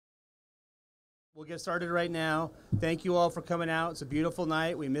We'll get started right now. Thank you all for coming out. It's a beautiful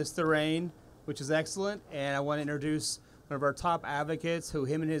night. We missed the rain, which is excellent. And I want to introduce one of our top advocates who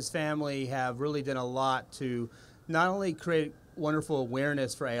him and his family have really done a lot to not only create wonderful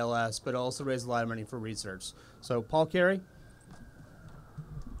awareness for ALS, but also raise a lot of money for research. So Paul Carey.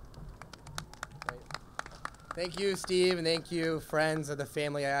 Thank you, Steve, and thank you, friends of the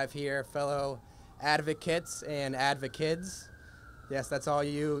family I have here, fellow advocates and advocates. Yes, that's all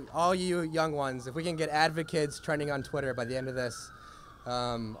you young ones. If we can get advocates trending on Twitter by the end of this,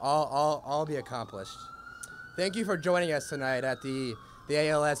 all be accomplished. Thank you for joining us tonight at the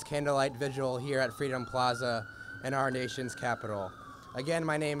ALS Candlelight Vigil here at Freedom Plaza in our nation's capital. Again,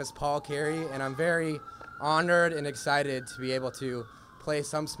 my name is Paul Carey, and I'm very honored and excited to be able to play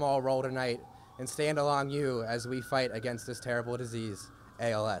some small role tonight and stand along you as we fight against this terrible disease,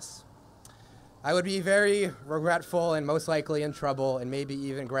 ALS. I would be very regretful and most likely in trouble and maybe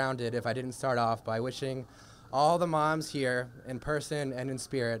even grounded if I didn't start off by wishing all the moms here in person and in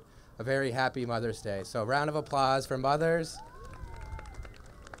spirit a very happy Mother's Day. So round of applause for mothers.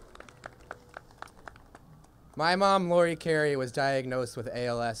 My mom, Lori Carey, was diagnosed with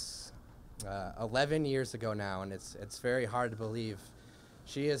ALS 11 years ago now, and it's very hard to believe.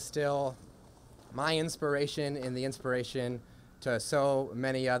 She is still my inspiration and the inspiration to so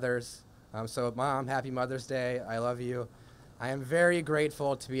many others. So Mom, happy Mother's Day. I love you. I am very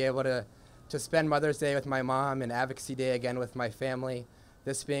grateful to be able to spend Mother's Day with my mom and Advocacy Day again with my family,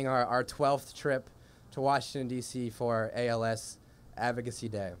 this being our 12th trip to Washington, D.C. for ALS Advocacy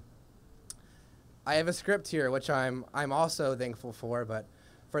Day. I have a script here, which I'm also thankful for, but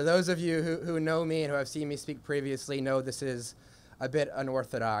for those of you who know me and who have seen me speak previously know this is a bit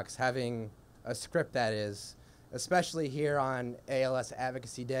unorthodox, having a script that is, especially here on ALS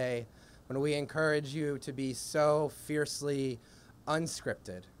Advocacy Day, when we encourage you to be so fiercely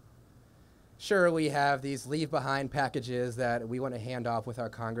unscripted. Sure, we have these leave-behind packages that we want to hand off with our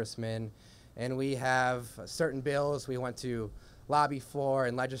congressmen, and we have certain bills we want to lobby for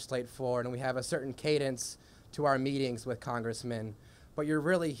and legislate for, and we have a certain cadence to our meetings with congressmen, but you're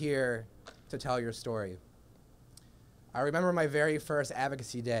really here to tell your story. I remember my very first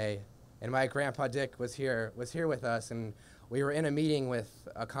Advocacy Day, and my grandpa Dick was here with us, and we were in a meeting with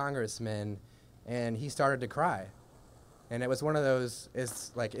a congressman, and he started to cry. And it was one of those,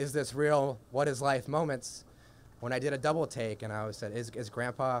 is this real, what is life moments, when I did a double take, and I said, is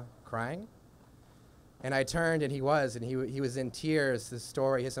Grandpa crying? And I turned, and he was in tears. His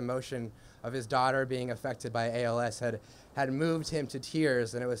story, his emotion of his daughter being affected by ALS had moved him to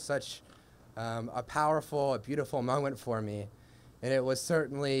tears, and it was such a powerful, a beautiful moment for me. And it was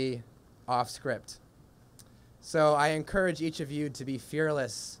certainly off script. So I encourage each of you to be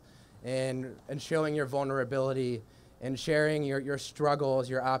fearless in showing your vulnerability and sharing your struggles,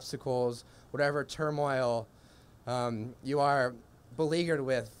 your obstacles, whatever turmoil you are beleaguered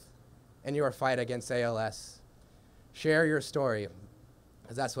with in your fight against ALS. Share your story,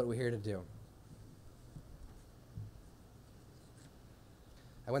 because that's what we're here to do.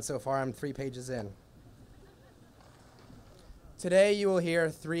 I went so far, I'm 3 pages in. Today you will hear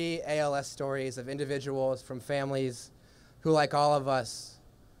 3 ALS stories of individuals from families who, like all of us,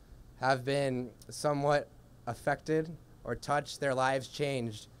 have been somewhat affected or touched, their lives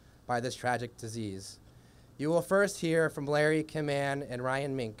changed by this tragic disease. You will first hear from Larry, Kim Ann, and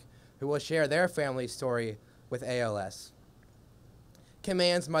Ryan Mink, who will share their family story with ALS. Kim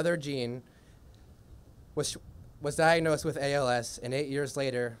Ann's mother, Jean, was diagnosed with ALS, and 8 years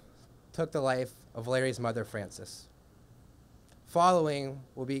later took the life of Larry's mother, Frances. Following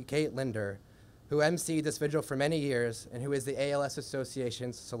will be Kate Linder, who emceed this vigil for many years and who is the ALS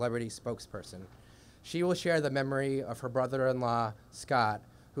Association's celebrity spokesperson. She will share the memory of her brother-in-law, Scott,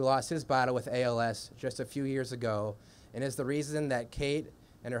 who lost his battle with ALS just a few years ago and is the reason that Kate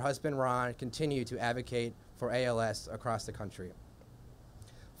and her husband, Ron, continue to advocate for ALS across the country.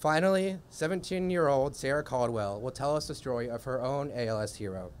 Finally, 17-year-old Sarah Caldwell will tell us the story of her own ALS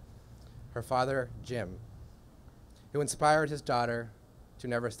hero, her father, Jim, who inspired his daughter to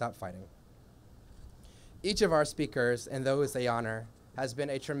never stop fighting. Each of our speakers and those they honor has been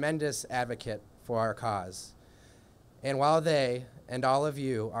a tremendous advocate for our cause. And while they and all of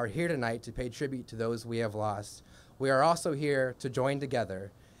you are here tonight to pay tribute to those we have lost, we are also here to join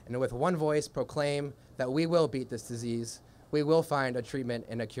together and with one voice proclaim that we will beat this disease. We will find a treatment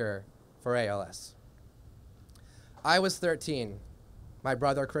and a cure for ALS. I was 13. My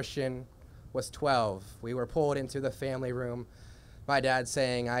brother Christian was 12. We were pulled into the family room, my dad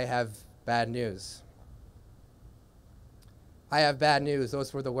saying, "I have bad news." I have bad news,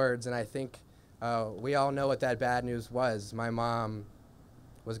 those were the words, and I think we all know what that bad news was. My mom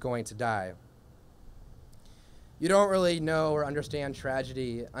was going to die. You don't really know or understand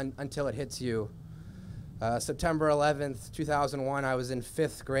tragedy until it hits you. September 11th, 2001, I was in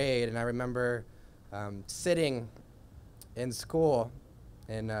 5th grade, and I remember sitting in school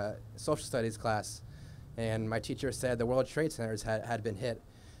in social studies class, and my teacher said the World Trade Centers had been hit.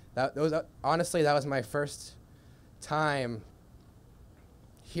 Honestly, that was my first time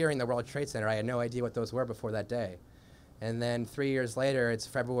hearing the World Trade Center. I had no idea what those were before that day. And then 3 years later, it's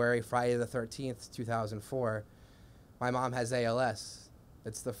Friday the 13th, 2004, my mom has ALS.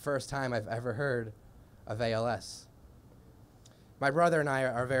 It's the first time I've ever heard of ALS. My brother and I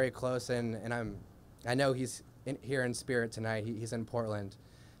are very close, and I know he's here in spirit tonight. He's in Portland.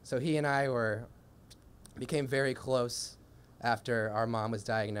 So he and I became very close after our mom was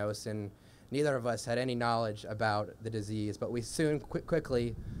diagnosed, and neither of us had any knowledge about the disease, but we soon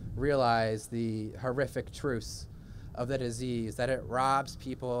quickly realized the horrific truths of the disease, that it robs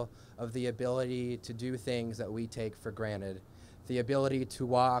people of the ability to do things that we take for granted, the ability to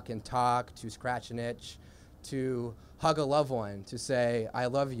walk and talk, to scratch an itch, to hug a loved one, to say, I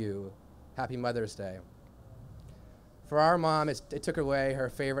love you, Happy Mother's Day. For our mom, it took away her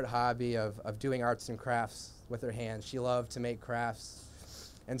favorite hobby of doing arts and crafts with her hands. She loved to make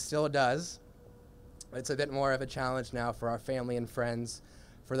crafts and still does. It's a bit more of a challenge now for our family and friends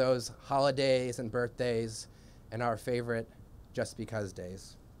for those holidays and birthdays and our favorite just because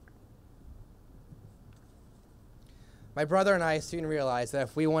days. My brother and I soon realized that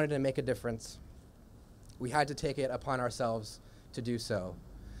if we wanted to make a difference, we had to take it upon ourselves to do so.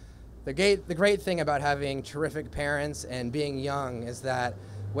 The great thing about having terrific parents and being young is that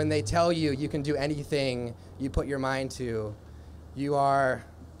when they tell you you can do anything you put your mind to, you are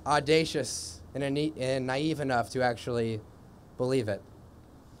audacious and naive enough to actually believe it.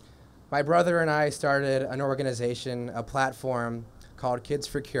 My brother and I started an organization, a platform called Kids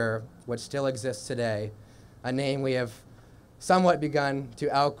for Cure, which still exists today, a name we have somewhat begun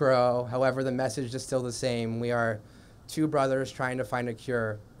to outgrow. However, the message is still the same. We are two brothers trying to find a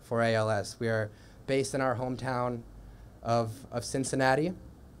cure for ALS. We are based in our hometown of Cincinnati.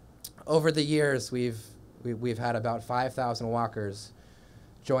 Over the years, we've had about 5,000 walkers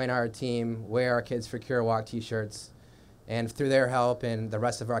join our team, wear our Kids for Cure walk t-shirts, and through their help and the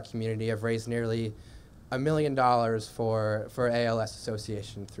rest of our community have raised nearly $1 million for ALS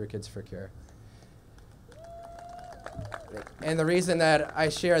Association through Kids for Cure. And the reason that I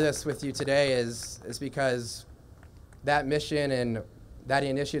share this with you today is because that mission and that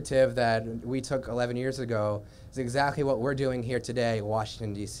initiative that we took 11 years ago is exactly what we're doing here today in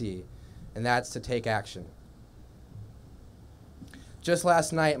Washington, D.C., and that's to take action. Just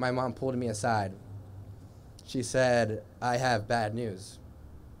last night, my mom pulled me aside. She said, I have bad news.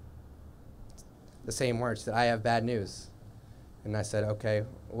 The same words, she said, I have bad news. And I said, okay,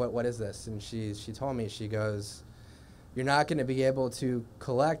 what is this? And she told me, she goes, you're not going to be able to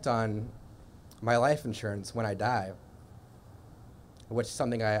collect on my life insurance when I die, which is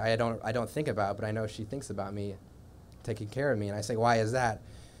something I don't think about, but I know she thinks about me taking care of me. And I say, why is that?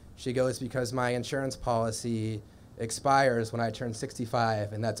 She goes, because my insurance policy expires when I turn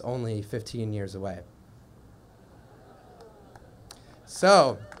 65, and that's only 15 years away.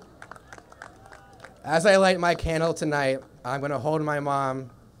 So, as I light my candle tonight, I'm going to hold my mom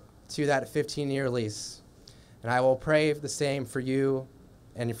to that 15-year lease, and I will pray the same for you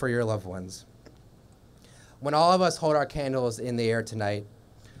and for your loved ones. When all of us hold our candles in the air tonight,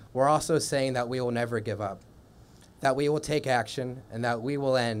 we're also saying that we will never give up, that we will take action, and that we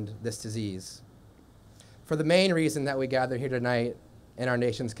will end this disease. For the main reason that we gather here tonight in our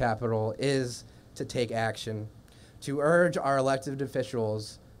nation's capital is to take action, to urge our elected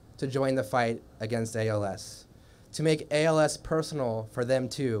officials to join the fight against ALS, to make ALS personal for them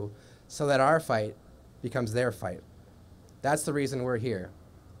too, so that our fight becomes their fight. That's the reason we're here,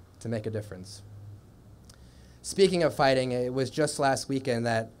 to make a difference. Speaking of fighting, it was just last weekend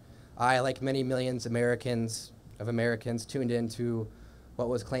that I, like many millions of Americans, tuned into what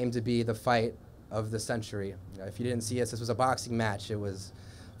was claimed to be the fight of the century. If you didn't see this was a boxing match. It was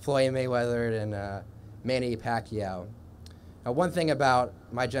Floyd Mayweather and Manny Pacquiao. Now, one thing about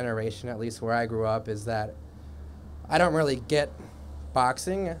my generation, at least where I grew up, is that I don't really get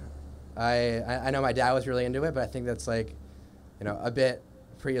boxing. I know my dad was really into it, but I think that's like, a bit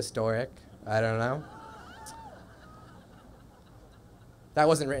prehistoric. I don't know. That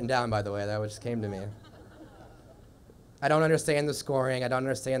wasn't written down, by the way. That just came to me. I don't understand the scoring. I don't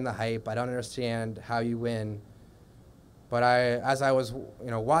understand the hype. I don't understand how you win. But as I was,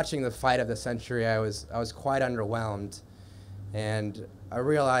 watching the fight of the century, I was quite underwhelmed, and I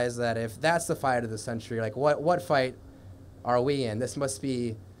realized that if that's the fight of the century, like what fight are we in? This must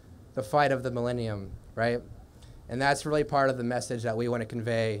be the fight of the millennium, right? And that's really part of the message that we want to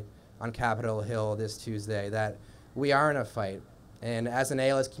convey on Capitol Hill this Tuesday, that we are in a fight. And as an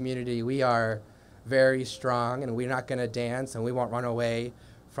ALS community, we are very strong, and we're not going to dance, and we won't run away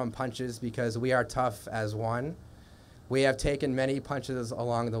from punches because we are tough as one. We have taken many punches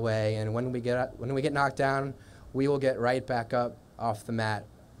along the way, and when we get knocked down, we will get right back up off the mat.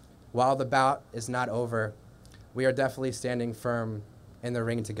 While the bout is not over, we are definitely standing firm in the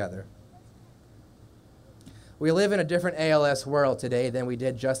ring together. We live in a different ALS world today than we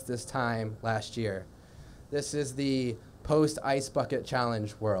did just this time last year. This is the post-Ice Bucket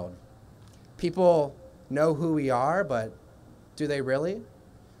Challenge world. People know who we are, but do they really?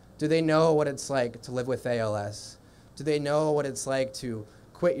 Do they know what it's like to live with ALS? Do they know what it's like to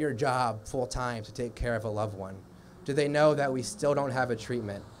quit your job full-time to take care of a loved one? Do they know that we still don't have a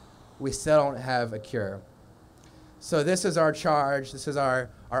treatment? We still don't have a cure? So this is our charge, this is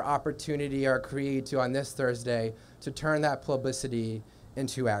our opportunity, our creed to, on this Thursday, to turn that publicity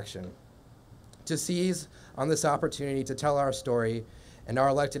into action. To seize on this opportunity to tell our story and our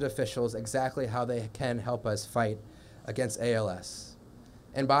elected officials exactly how they can help us fight against ALS.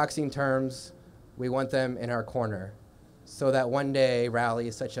 In boxing terms, we want them in our corner, so that one day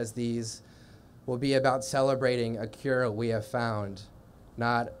rallies such as these will be about celebrating a cure we have found,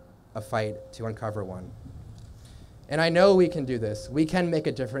 not a fight to uncover one. And I know we can do this. We can make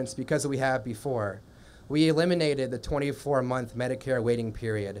a difference because we have before. We eliminated the 24-month Medicare waiting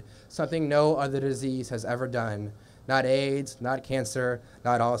period, something no other disease has ever done. Not AIDS, not cancer,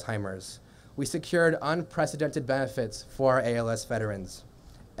 not Alzheimer's. We secured unprecedented benefits for our ALS veterans.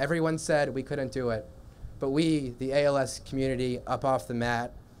 Everyone said we couldn't do it, but we, the ALS community, up off the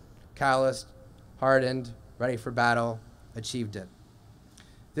mat, calloused, hardened, ready for battle, achieved it.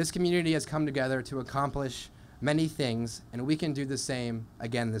 This community has come together to accomplish many things, and we can do the same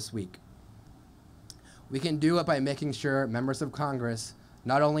again this week. We can do it by making sure members of Congress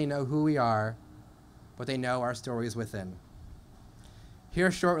not only know who we are, but they know our stories within.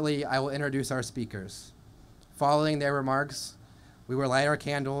 Here shortly, I will introduce our speakers. Following their remarks, we will light our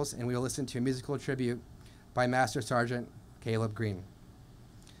candles and we will listen to a musical tribute by Master Sergeant Caleb Green.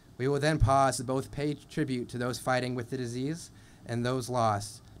 We will then pause to both pay tribute to those fighting with the disease and those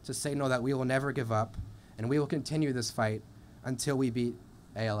lost to signal that we will never give up, and we will continue this fight until we beat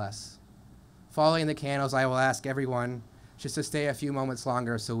ALS. Following the candles, I will ask everyone just to stay a few moments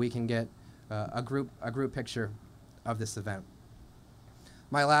longer so we can get a group picture of this event.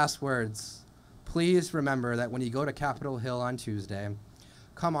 My last words, please remember that when you go to Capitol Hill on Tuesday,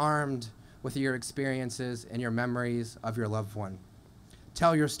 come armed with your experiences and your memories of your loved one.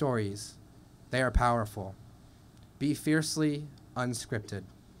 Tell your stories. They are powerful. Be fiercely unscripted.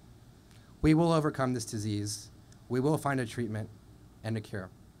 We will overcome this disease. We will find a treatment and a cure.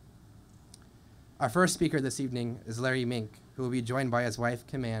 Our first speaker this evening is Larry Mink, who will be joined by his wife,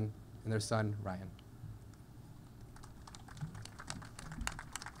 Kim Ann, and their son, Ryan.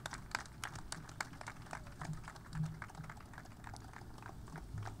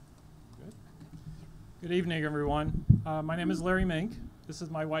 Good evening, everyone. My name is Larry Mink. This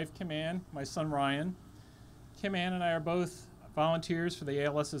is my wife, Kim Ann, my son, Ryan. Kim Ann and I are both volunteers for the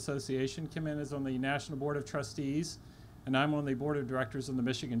ALS Association. Kim Ann is on the National Board of Trustees, and I'm on the Board of Directors of the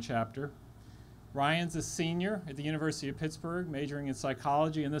Michigan chapter. Ryan's a senior at the University of Pittsburgh, majoring in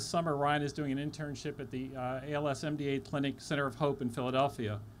psychology, and this summer Ryan is doing an internship at the ALS MDA Clinic Center of Hope in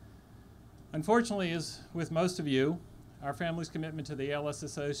Philadelphia. Unfortunately, as with most of you, our family's commitment to the ALS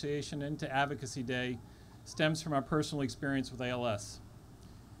Association and to Advocacy Day stems from our personal experience with ALS.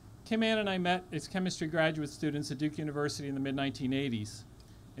 Kim Ann and I met as chemistry graduate students at Duke University in the mid-1980s.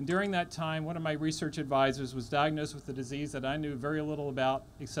 And during that time, one of my research advisors was diagnosed with a disease that I knew very little about,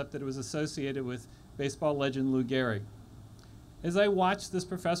 except that it was associated with baseball legend Lou Gehrig. As I watched this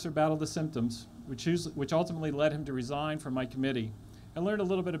professor battle the symptoms, which ultimately led him to resign from my committee, I learned a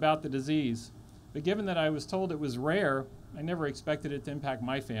little bit about the disease. But given that I was told it was rare, I never expected it to impact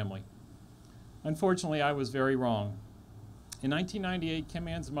my family. Unfortunately, I was very wrong. In 1998, Kim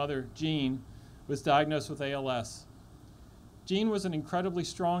Ann's mother, Jean, was diagnosed with ALS. Jean was an incredibly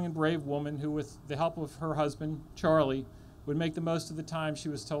strong and brave woman who, with the help of her husband, Charlie, would make the most of the time she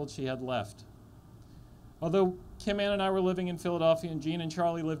was told she had left. Although Kim Ann and I were living in Philadelphia and Jean and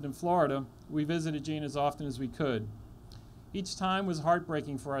Charlie lived in Florida, we visited Jean as often as we could. Each time was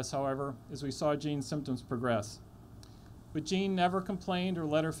heartbreaking for us, however, as we saw Jean's symptoms progress. But Jean never complained or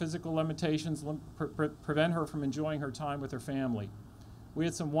let her physical limitations prevent her from enjoying her time with her family. We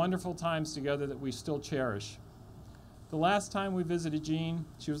had some wonderful times together that we still cherish. The last time we visited Jean,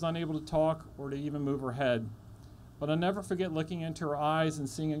 she was unable to talk or to even move her head. But I'll never forget looking into her eyes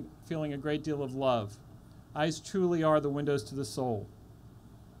and feeling a great deal of love. Eyes truly are the windows to the soul.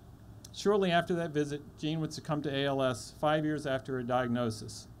 Shortly after that visit, Jean would succumb to ALS 5 years after her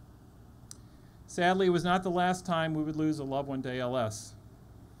diagnosis. Sadly, it was not the last time we would lose a loved one to ALS.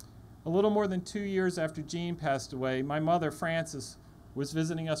 A little more than 2 years after Jean passed away, my mother, Frances, was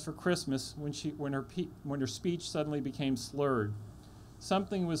visiting us for Christmas when her speech suddenly became slurred.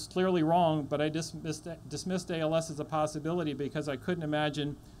 Something was clearly wrong, but I dismissed ALS as a possibility because I couldn't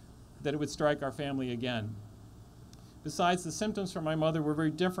imagine that it would strike our family again. Besides, the symptoms for my mother were very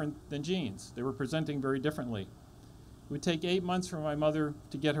different than Jean's. They were presenting very differently. It would take 8 months for my mother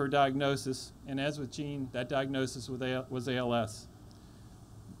to get her diagnosis, and as with Jean, that diagnosis was ALS.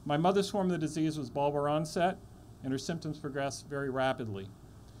 My mother's form of the disease was bulbar onset, and her symptoms progressed very rapidly.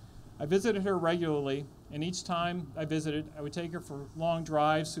 I visited her regularly, and each time I visited, I would take her for long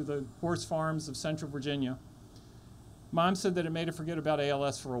drives through the horse farms of Central Virginia. Mom said that it made her forget about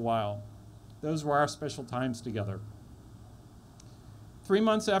ALS for a while. Those were our special times together. 3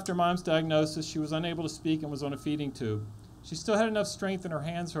 months after Mom's diagnosis, she was unable to speak and was on a feeding tube. She still had enough strength in her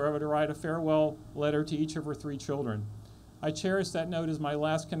hands, however, to write a farewell letter to each of her 3 children. I cherish that note as my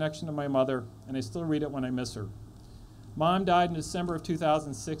last connection to my mother, and I still read it when I miss her. Mom died in December of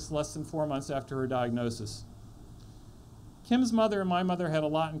 2006, less than 4 months after her diagnosis. Kim's mother and my mother had a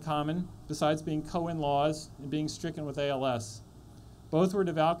lot in common, besides being co-in-laws and being stricken with ALS. Both were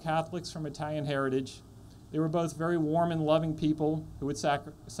devout Catholics from Italian heritage. They were both very warm and loving people who would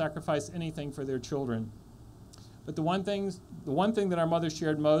sacrifice anything for their children. But the one thing that our mother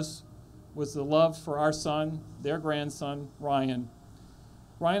shared most was the love for our son, their grandson, Ryan.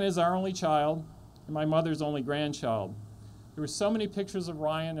 Ryan is our only child and my mother's only grandchild. There were so many pictures of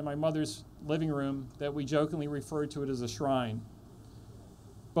Ryan in my mother's living room that we jokingly referred to it as a shrine.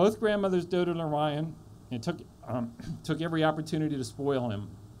 Both grandmothers doted on Ryan and took every opportunity to spoil him.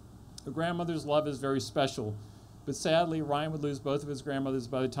 A grandmother's love is very special, but sadly, Ryan would lose both of his grandmothers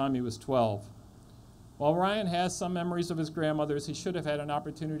by the time he was 12. While Ryan has some memories of his grandmothers, he should have had an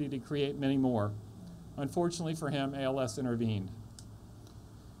opportunity to create many more. Unfortunately for him, ALS intervened.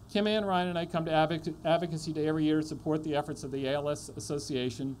 Kim Ann, Ryan, and I come to Advocacy Day every year to support the efforts of the ALS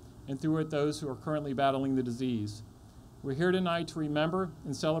Association and through it those who are currently battling the disease. We're here tonight to remember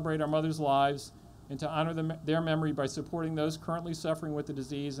and celebrate our mothers' lives and to honor their memory by supporting those currently suffering with the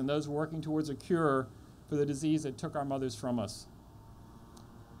disease and those working towards a cure for the disease that took our mothers from us.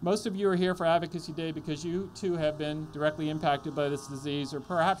 Most of you are here for Advocacy Day because you too have been directly impacted by this disease, or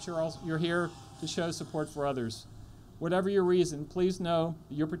perhaps you're here to show support for others. Whatever your reason, please know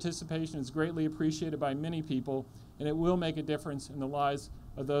that your participation is greatly appreciated by many people, and it will make a difference in the lives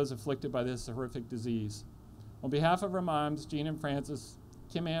of those afflicted by this horrific disease. On behalf of our moms, Jean and Frances,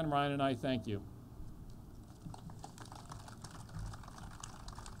 Kim Ann, Ryan, and I thank you.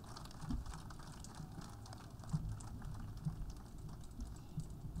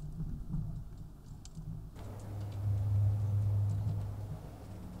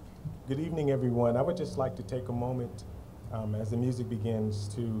 Good evening, everyone. I would just like to take a moment as the music begins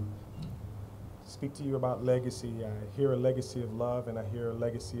to speak to you about legacy. I hear a legacy of love and I hear a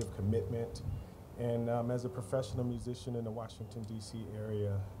legacy of commitment. And as a professional musician in the Washington, D.C.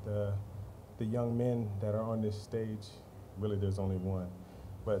 area, the young men that are on this stage, really there's only one,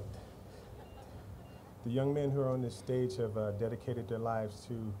 but the young men who are on this stage have dedicated their lives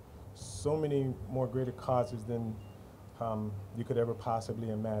to so many more greater causes than you could ever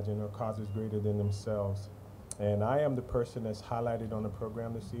possibly imagine, or causes greater than themselves. And I am the person that's highlighted on the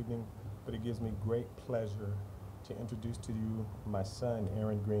program this evening, but it gives me great pleasure to introduce to you my son,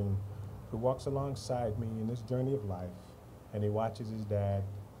 Aaron Green, who walks alongside me in this journey of life, and he watches his dad,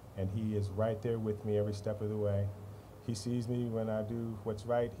 and he is right there with me every step of the way. He sees me when I do what's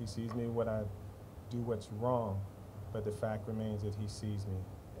right, he sees me when I do what's wrong, but the fact remains that he sees me,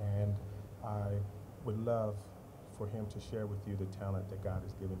 and I would love for him to share with you the talent that God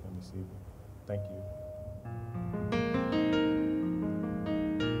has given him this evening. Thank you.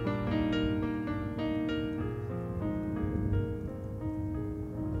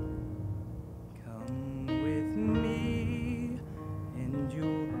 Come with me and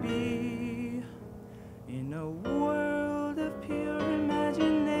you'll be in a world of pure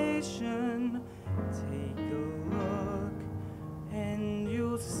imagination. Take a look and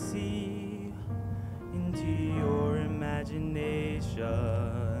you'll see into your imagination.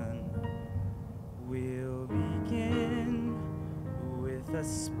 We'll begin with a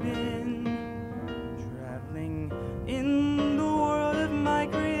spin, traveling in the world of my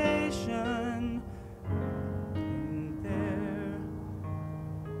creation. And there,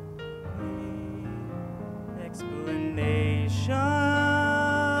 the explanation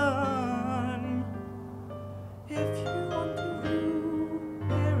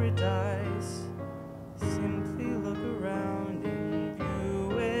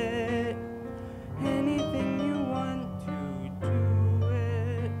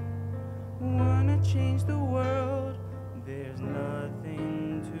change the world. There's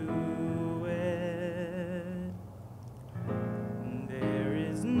nothing to it. There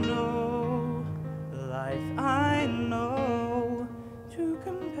is no life I know to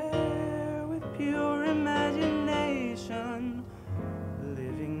compare with pure imagination.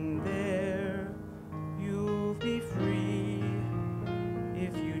 Living there, you'll be free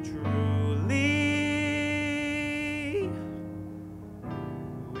if you truly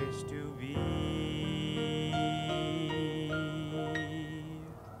wish to be.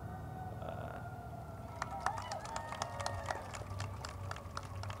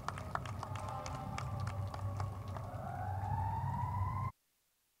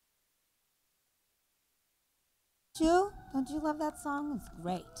 Don't you love that song? It's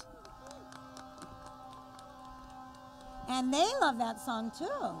great. And they love that song too,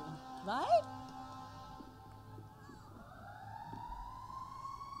 right?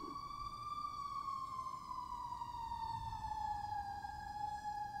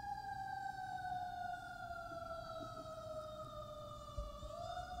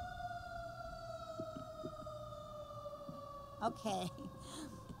 Okay.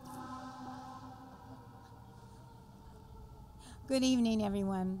 Good evening,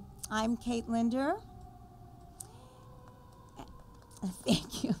 everyone. I'm Kate Linder.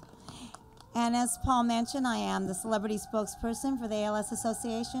 Thank you. And as Paul mentioned, I am the celebrity spokesperson for the ALS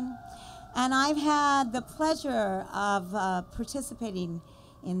Association. And I've had the pleasure of participating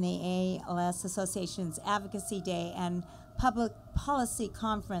in the ALS Association's Advocacy Day and Public Policy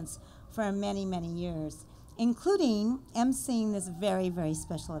Conference for many, many years, including emceeing this very, very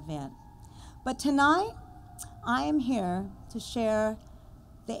special event. But tonight, I am here to share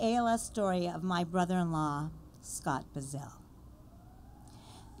the ALS story of my brother-in-law, Scott Bazell.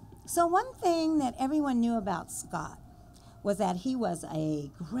 So one thing that everyone knew about Scott was that he was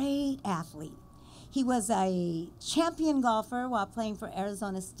a great athlete. He was a champion golfer while playing for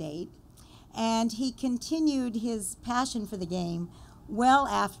Arizona State, and he continued his passion for the game well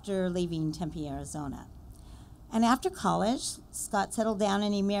after leaving Tempe, Arizona. And after college, Scott settled down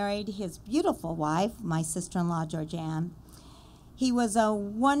and he married his beautiful wife, my sister-in-law, Georgianne. He was a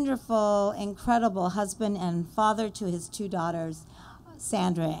wonderful, incredible husband and father to his two daughters,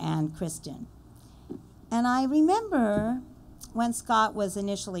 Sandra and Kristen. And I remember when Scott was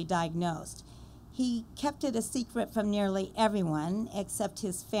initially diagnosed, he kept it a secret from nearly everyone except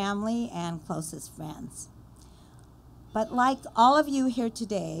his family and closest friends. But like all of you here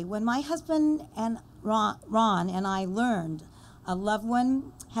today, when my husband and Ron and I learned a loved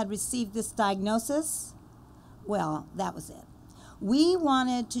one had received this diagnosis, well, that was it. We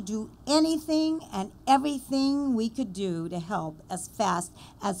wanted to do anything and everything we could do to help as fast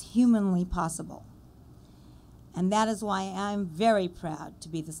as humanly possible. And that is why I'm very proud to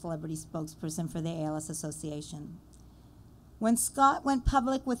be the celebrity spokesperson for the ALS Association. When Scott went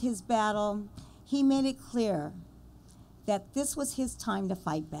public with his battle, he made it clear that this was his time to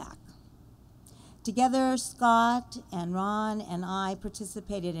fight back. Together, Scott and Ron and I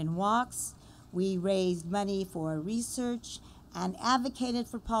participated in walks. We raised money for research and advocated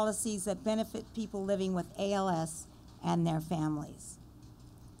for policies that benefit people living with ALS and their families.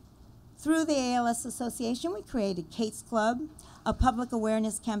 Through the ALS Association, we created Kate's Club, a public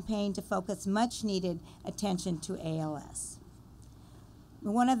awareness campaign to focus much needed attention to ALS.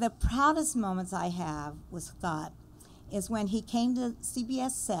 One of the proudest moments I have with Scott is when he came to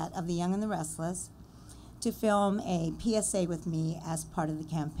CBS set of The Young and the Restless to film a PSA with me as part of the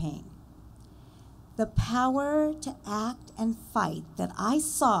campaign. The power to act and fight that I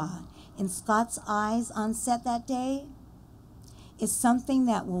saw in Scott's eyes on set that day is something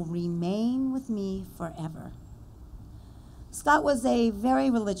that will remain with me forever. Scott was a very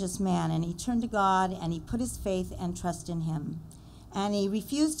religious man, and he turned to God and he put his faith and trust in him. And he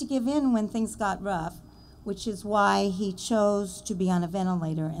refused to give in when things got rough, which is why he chose to be on a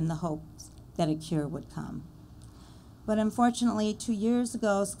ventilator in the hopes that a cure would come. But unfortunately, 2 years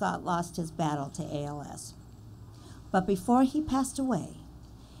ago, Scott lost his battle to ALS. But before he passed away,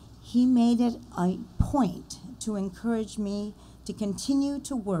 he made it a point to encourage me to continue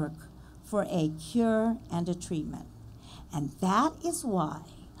to work for a cure and a treatment. And that is why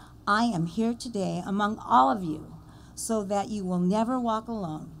I am here today among all of you, so that you will never walk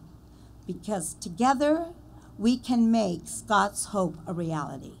alone, because together we can make Scott's hope a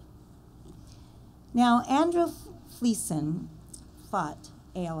reality. Now, Andrew Fleeson fought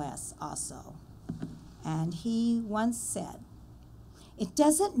ALS also, and he once said, "It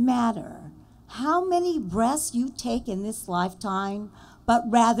doesn't matter how many breaths you take in this lifetime, but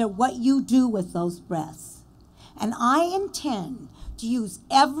rather what you do with those breaths." And I intend to use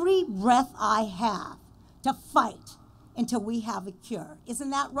every breath I have to fight until we have a cure.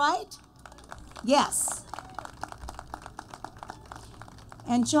 Isn't that right? Yes.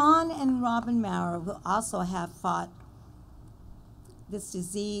 And John and Robin Maurer, who also have fought this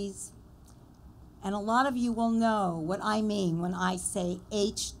disease, and a lot of you will know what I mean when I say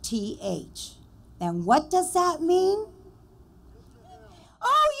HTH. And what does that mean?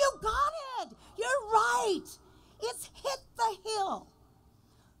 Oh, you got it. You're right. It's hit the hill.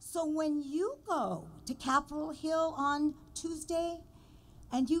 So when you go to Capitol Hill on Tuesday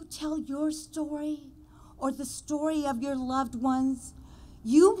and you tell your story or the story of your loved ones,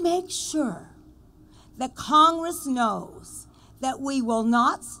 you make sure that Congress knows that we will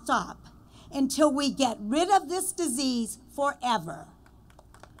not stop until we get rid of this disease forever.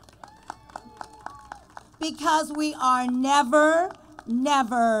 Because we are never,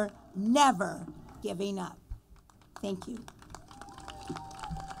 never, never giving up. Thank you.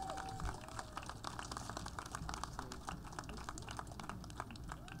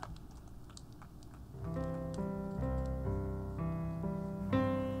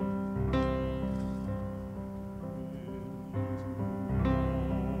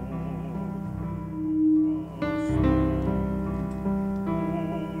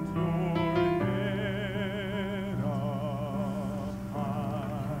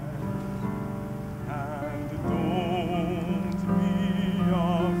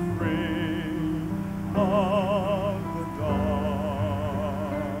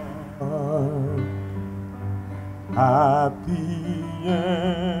 At the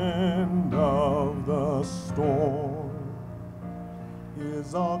end of the storm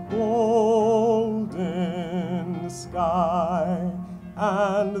is a golden sky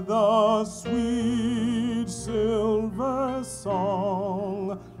and the sweet silver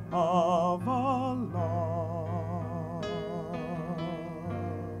song of a love.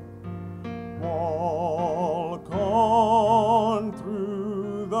 Walk on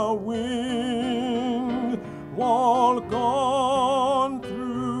through the wind, walk on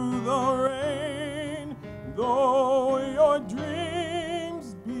through the rain, though your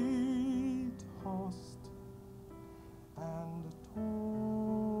dreams be tossed and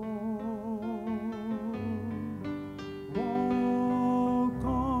torn.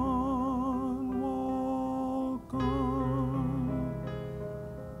 Walk on,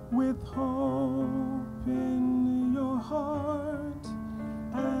 with hope in your heart,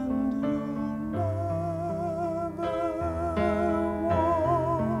 and you'll never walk alone.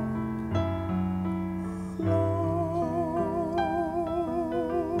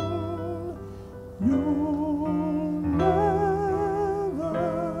 You'll never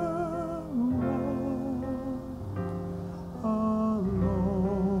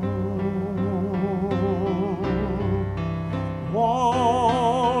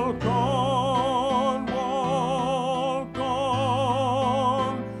walk alone. Walk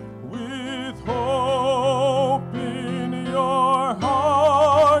on, with hope in your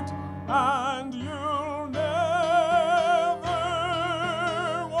heart, and you'll never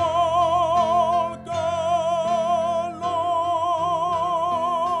walk alone.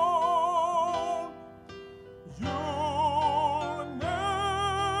 You'll never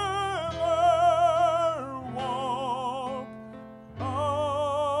walk alone.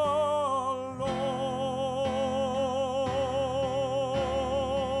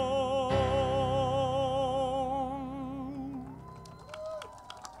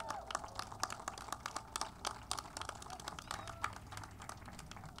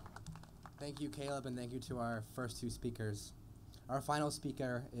 Thank you, Caleb, and thank you to our first two speakers. Our final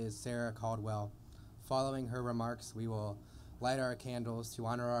speaker is Sarah Caldwell. Following her remarks, we will light our candles to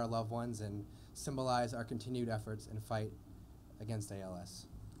honor our loved ones and symbolize our continued efforts in fight against ALS.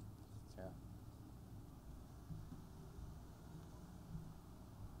 Sarah.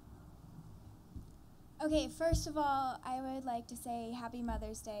 Okay, first of all, I would like to say Happy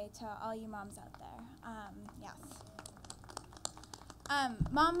Mother's Day to all you moms out there. Yes.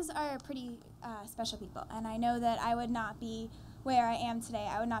 Moms are pretty special people, and I know that I would not be where I am today.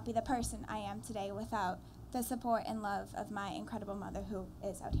 I would not be the person I am today without the support and love of my incredible mother who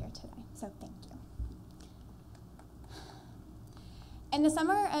is out here today. So thank you. In the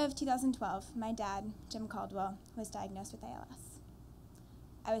summer of 2012, my dad, Jim Caldwell, was diagnosed with ALS.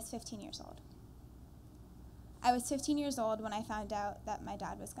 I was 15 years old. I was 15 years old when I found out that my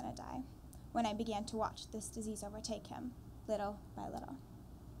dad was going to die, when I began to watch this disease overtake him, little by little.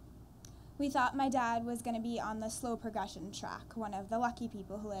 We thought my dad was going to be on the slow progression track, one of the lucky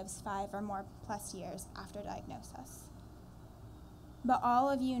people who lives 5 or more plus years after diagnosis. But all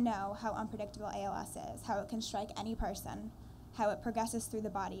of you know how unpredictable ALS is, how it can strike any person how it progresses through the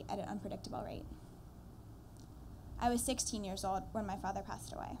body at an unpredictable rate. I was 16 years old when my father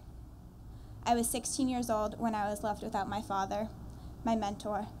passed away. I was 16 years old when I was left without my father, my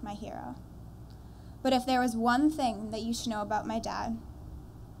mentor, my hero. But if there was one thing that you should know about my dad,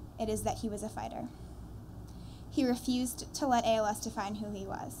 it is that he was a fighter. He refused to let ALS define who he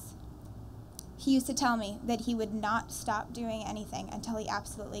was. He used to tell me that he would not stop doing anything until he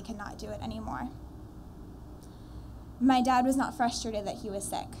absolutely could not do it anymore. My dad was not frustrated that he was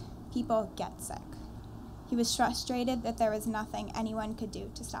sick. People get sick. He was frustrated that there was nothing anyone could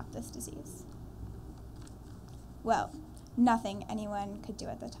do to stop this disease. Well, nothing anyone could do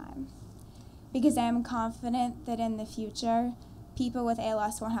at the time. Because I am confident that in the future, people with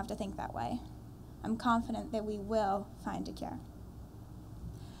ALS won't have to think that way. I'm confident that we will find a cure.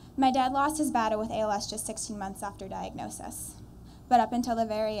 My dad lost his battle with ALS just 16 months after diagnosis. But up until the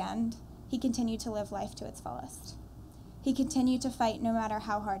very end, he continued to live life to its fullest. He continued to fight no matter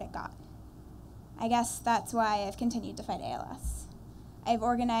how hard it got. I guess that's why I've continued to fight ALS. I've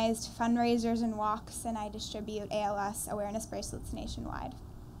organized fundraisers and walks, and I distribute ALS awareness bracelets nationwide.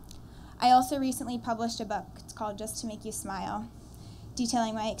 I also recently published a book. It's called Just to Make You Smile,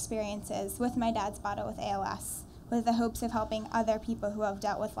 detailing my experiences with my dad's battle with ALS, with the hopes of helping other people who have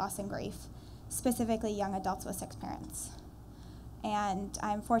dealt with loss and grief, specifically young adults with sick parents. And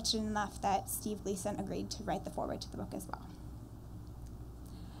I'm fortunate enough that Steve Gleason agreed to write the foreword to the book as well.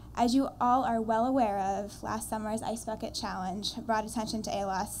 As you all are well aware of, last summer's Ice Bucket Challenge brought attention to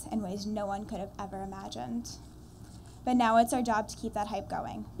ALS in ways no one could have ever imagined. But now it's our job to keep that hype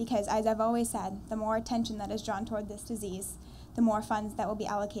going, because as I've always said, the more attention that is drawn toward this disease, the more funds that will be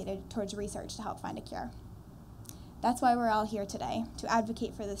allocated towards research to help find a cure. That's why we're all here today, to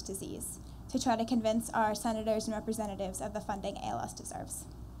advocate for this disease, to try to convince our senators and representatives of the funding ALS deserves.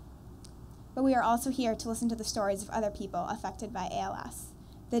 But we are also here to listen to the stories of other people affected by ALS,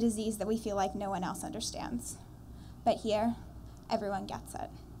 the disease that we feel like no one else understands. But here, everyone gets it.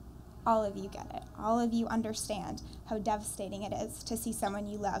 All of you get it. All of you understand how devastating it is to see someone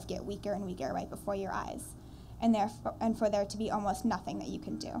you love get weaker and weaker right before your eyes, and for there to be almost nothing that you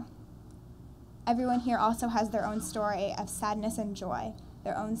can do. Everyone here also has their own story of sadness and joy,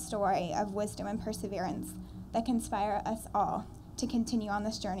 their own story of wisdom and perseverance that can inspire us all to continue on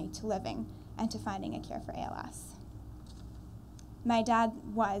this journey to living and to finding a cure for ALS. My dad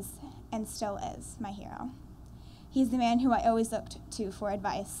was, and still is, my hero. He's the man who I always looked to for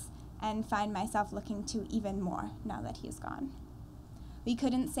advice and find myself looking to even more now that he's gone. We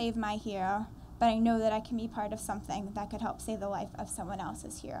couldn't save my hero, but I know that I can be part of something that could help save the life of someone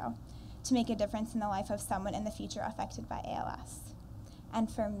else's hero, to make a difference in the life of someone in the future affected by ALS. And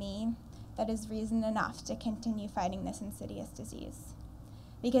for me, that is reason enough to continue fighting this insidious disease.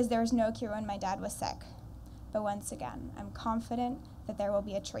 Because there was no cure when my dad was sick. But once again, I'm confident that there will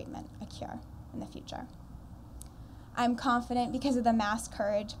be a treatment, a cure, in the future. I'm confident because of the mass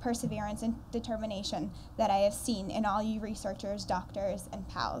courage, perseverance, and determination that I have seen in all you researchers, doctors, and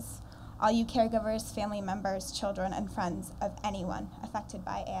pals, all you caregivers, family members, children, and friends of anyone affected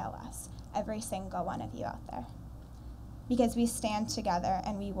by ALS, every single one of you out there. Because we stand together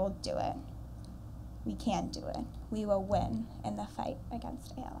and we will do it. We can do it. We will win in the fight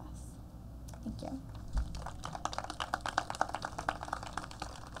against ALS. Thank you.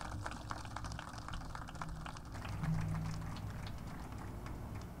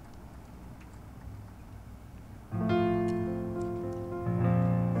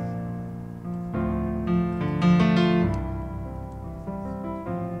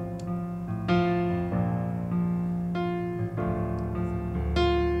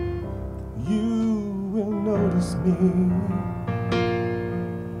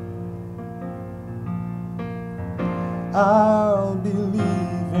 I'll be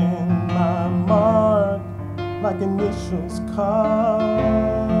leaving my mark like initials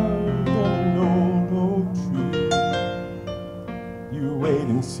carved in an old oak tree. You wait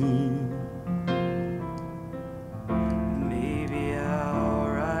and see. Maybe I'll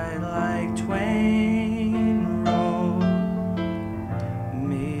write like Twain wrote.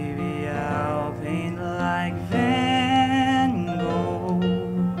 Maybe I'll paint like Van Gogh.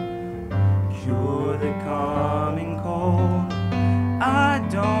 Cure the coming cold. I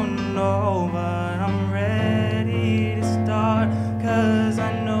don't know, but I'm ready to start. 'Cause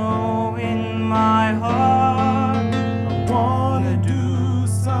I know in my heart I wanna do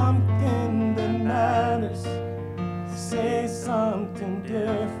something that matters. Say something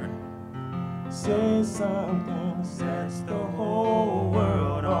different. Say something that sets the whole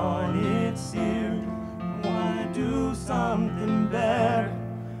world on its ear. I wanna do something better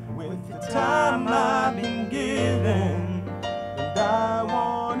with the time I've been given.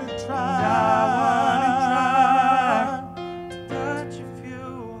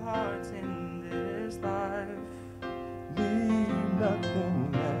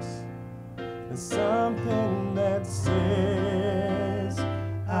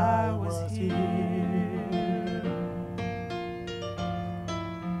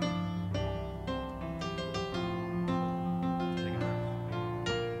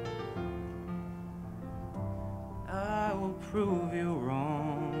 prove you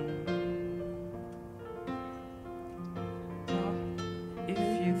wrong.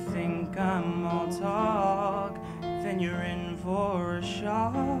 If you think I'm all talk, then you're in for a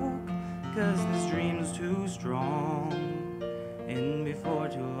shock, 'cause this dream's too strong, and before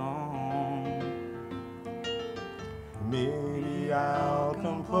too long, maybe I'll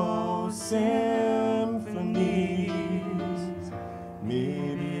compose symphonies.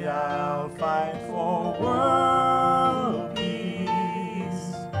 Maybe I'll fight for world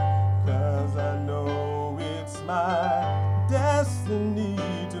peace, 'cause I know it's my destiny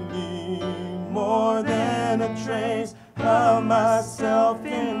to leave more than a trace of myself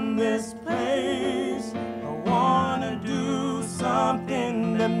in this place. I wanna do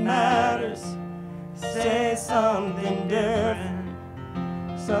something that matters, say something different,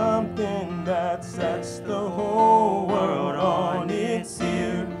 something that sets the whole world on its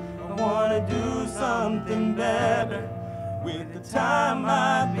ear. I wanna do something better with the time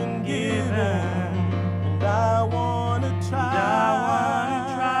I've been given, and I wanna try.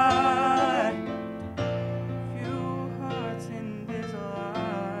 few hearts in this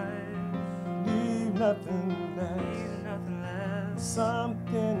life, Leave nothing leave less, nothing left.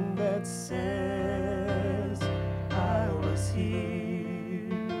 something that says I was here.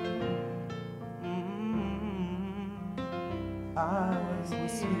 I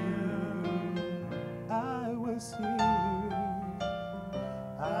was here. I was here.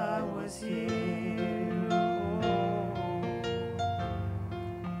 I was here.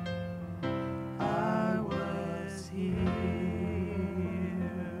 I was here.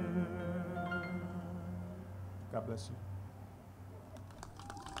 God bless you.